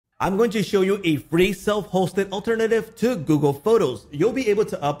I'm going to show you a free self-hosted alternative to Google Photos. You'll be able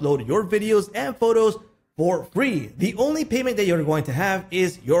to upload your videos and photos for free. The only payment that you're going to have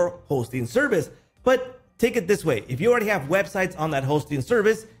is your hosting service. But take it this way, if you already have websites on that hosting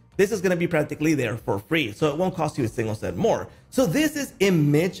service, this is going to be practically there for free, so it won't cost you a single cent more. So this is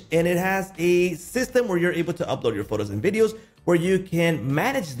Immich, and it has a system where you're able to upload your photos and videos, where you can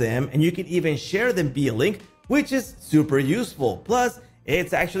manage them and you can even share them via link, which is super useful. Plus,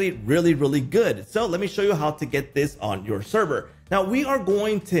 it's actually really good. So let me show you how to get this on your server. Now we are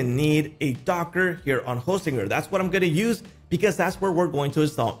going to need a Docker here on Hostinger. That's what I'm going to use because that's where we're going to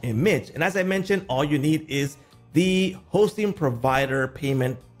install Immich. And as I mentioned, all you need is the hosting provider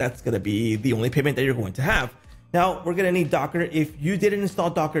payment. That's going to be the only payment that you're going to have. Now we're going to need Docker. If you didn't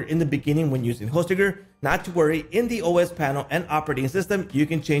install Docker in the beginning when using Hostinger, not to worry, in the OS panel and operating system, you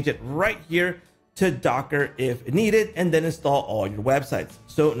can change it right here to Docker if needed, and then install all your websites.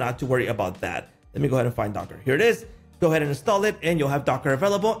 So not to worry about that. Let me go ahead and find Docker. Here it is. Go ahead and install it, and you'll have Docker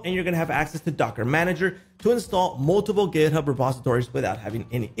available, and you're going to have access to Docker Manager to install multiple GitHub repositories without having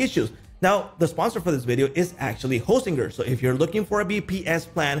any issues. Now, the sponsor for this video is actually Hostinger. So if you're looking for a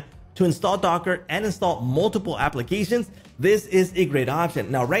VPS plan to install Docker and install multiple applications, this is a great option.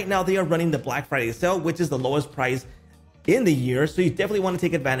 Now, right now they are running the Black Friday sale, which is the lowest price in the year, so you definitely want to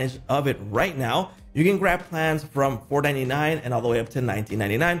take advantage of it right now. You can grab plans from $4.99 and all the way up to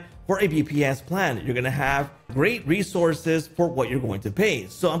 $19.99 for a VPS plan. You're going to have great resources for what you're going to pay.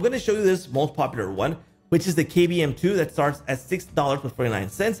 So I'm going to show you this most popular one, which is the KVM2 that starts at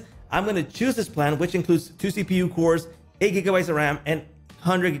 $6.49. I'm going to choose this plan, which includes 2 CPU cores, 8 gigabytes of RAM, and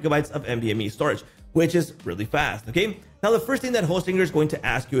 100 gigabytes of NVMe storage, which is really fast. Okay, now the first thing that Hostinger is going to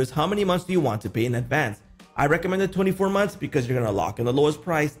ask you is how many months do you want to pay in advance. I recommend the 24 months because you're going to lock in the lowest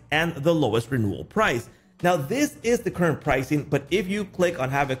price and the lowest renewal price. Now, this is the current pricing, but if you click on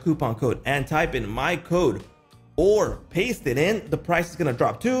have a coupon code and type in my code or paste it in, the price is going to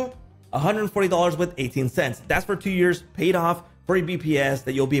drop to $140 with 18 cents. That's for 2 years paid off for a VPS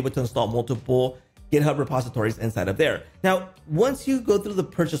that you'll be able to install multiple GitHub repositories inside of there. Now, once you go through the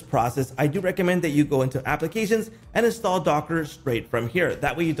purchase process, I do recommend that you go into applications and install Docker straight from here.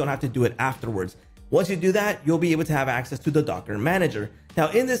 That way you don't have to do it afterwards. Once you do that, you'll be able to have access to the Docker Manager. Now,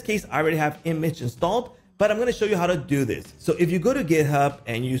 in this case, I already have Immich installed, but I'm going to show you how to do this. So if you go to GitHub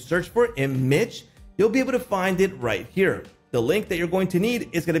and you search for Immich, you'll be able to find it right here. The link that you're going to need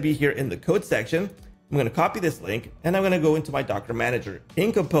is going to be here in the code section. I'm going to copy this link and I'm going to go into my Docker Manager.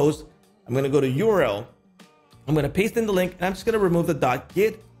 In Compose, I'm going to go to URL. I'm going to paste in the link and I'm just going to remove the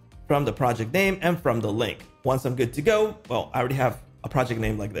 .git from the project name and from the link. Once I'm good to go, well, I already have a project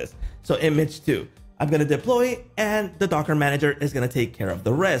name like this. So Immich 2. I'm going to deploy, and the Docker Manager is going to take care of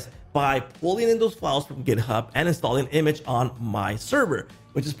the rest by pulling in those files from GitHub and installing Immich on my server,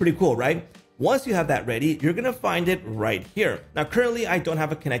 which is pretty cool, right? Once you have that ready, you're going to find it right here. Now, currently, I don't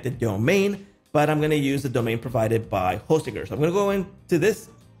have a connected domain, but I'm going to use the domain provided by Hostinger. So I'm going to go into this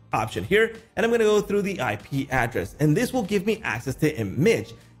option here, and I'm going to go through the IP address, and this will give me access to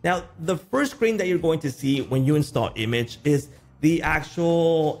Immich. Now, the first screen that you're going to see when you install Immich is the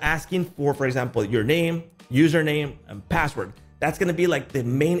actual asking for example, your name, username, and password. That's going to be like the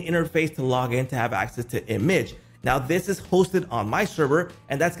main interface to log in to have access to Immich. Now, this is hosted on my server,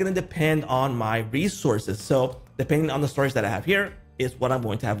 and that's going to depend on my resources. So depending on the storage that I have here is what I'm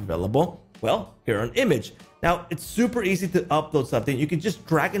going to have available, well, here on Immich. Now, it's super easy to upload something. You can just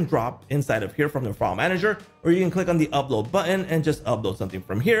drag and drop inside of here from the file manager, or you can click on the upload button and just upload something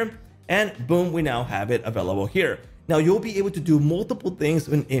from here. And boom, we now have it available here. Now, you'll be able to do multiple things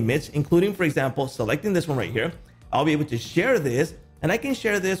in Immich, including, for example, selecting this one right here. I'll be able to share this, and I can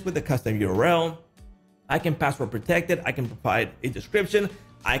share this with a custom URL. I can password protect it. I can provide a description.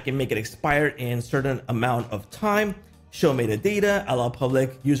 I can make it expire in certain amount of time. Show metadata, allow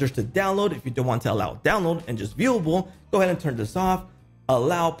public users to download. If you don't want to allow download and just viewable, go ahead and turn this off.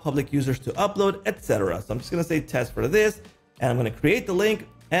 Allow public users to upload, etc. So I'm just going to say test for this, and I'm going to create the link.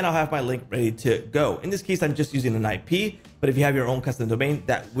 And I'll have my link ready to go. In this case, I'm just using an IP, but if you have your own custom domain,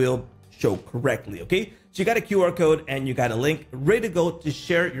 that will show correctly, okay? So you got a QR code and you got a link ready to go to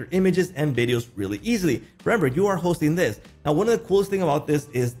share your images and videos really easily. Remember, you are hosting this. Now, one of the coolest thing about this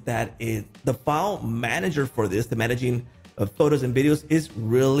is that the file manager for this, the managing of photos and videos, is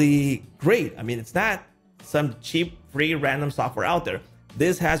really great. I mean, it's not some cheap, free, random software out there.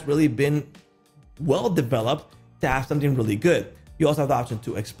 This has really been well developed to have something really good. You also have the option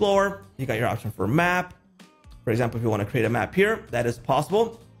to explore. You got your option for map. For example, if you want to create a map here, that is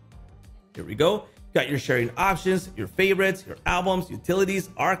possible. Here we go. You got your sharing options, your favorites, your albums,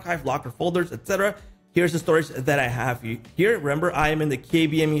 utilities, archive, locker folders, etc. here's the storage that I have here. Remember, I am in the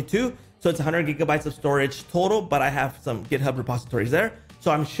KVME2, so it's 100 gigabytes of storage total, but I have some GitHub repositories there.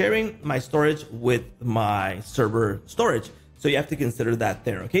 So I'm sharing my storage with my server storage. So you have to consider that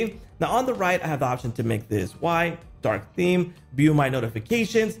there, okay? Now on the right, I have the option to make this white, dark theme, view my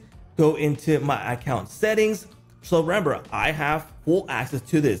notifications, go into my account settings. So remember, I have full access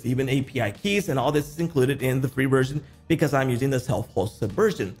to this, even API keys, and all this is included in the free version because I'm using the self-hosted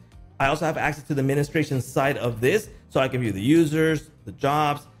version. I also have access to the administration side of this, so I can view the users, the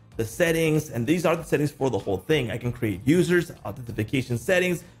jobs, the settings, and these are the settings for the whole thing. I can create users, authentication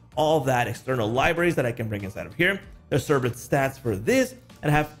settings, all of that, external libraries that I can bring inside of here. There's server stats for this,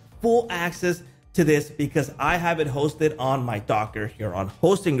 and I have full access to this because I have it hosted on my Docker here on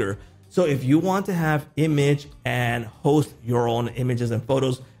Hostinger. So if you want to have image and host your own images and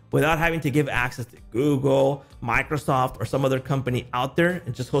photos without having to give access to Google, Microsoft, or some other company out there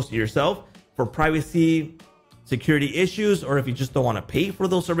and just host it yourself for privacy, security issues, or if you just don't want to pay for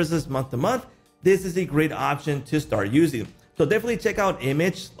those services month to month, this is a great option to start using. So definitely check out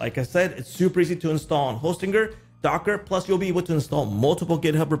Immich. Like I said, it's super easy to install on Hostinger, Docker, plus you'll be able to install multiple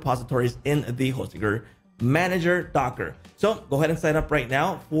GitHub repositories in the Hostinger Manager Docker. So go ahead and sign up right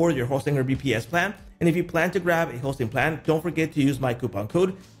now for your Hostinger VPS plan. And if you plan to grab a hosting plan, don't forget to use my coupon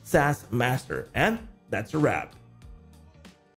code SaaSMaster. And that's a wrap.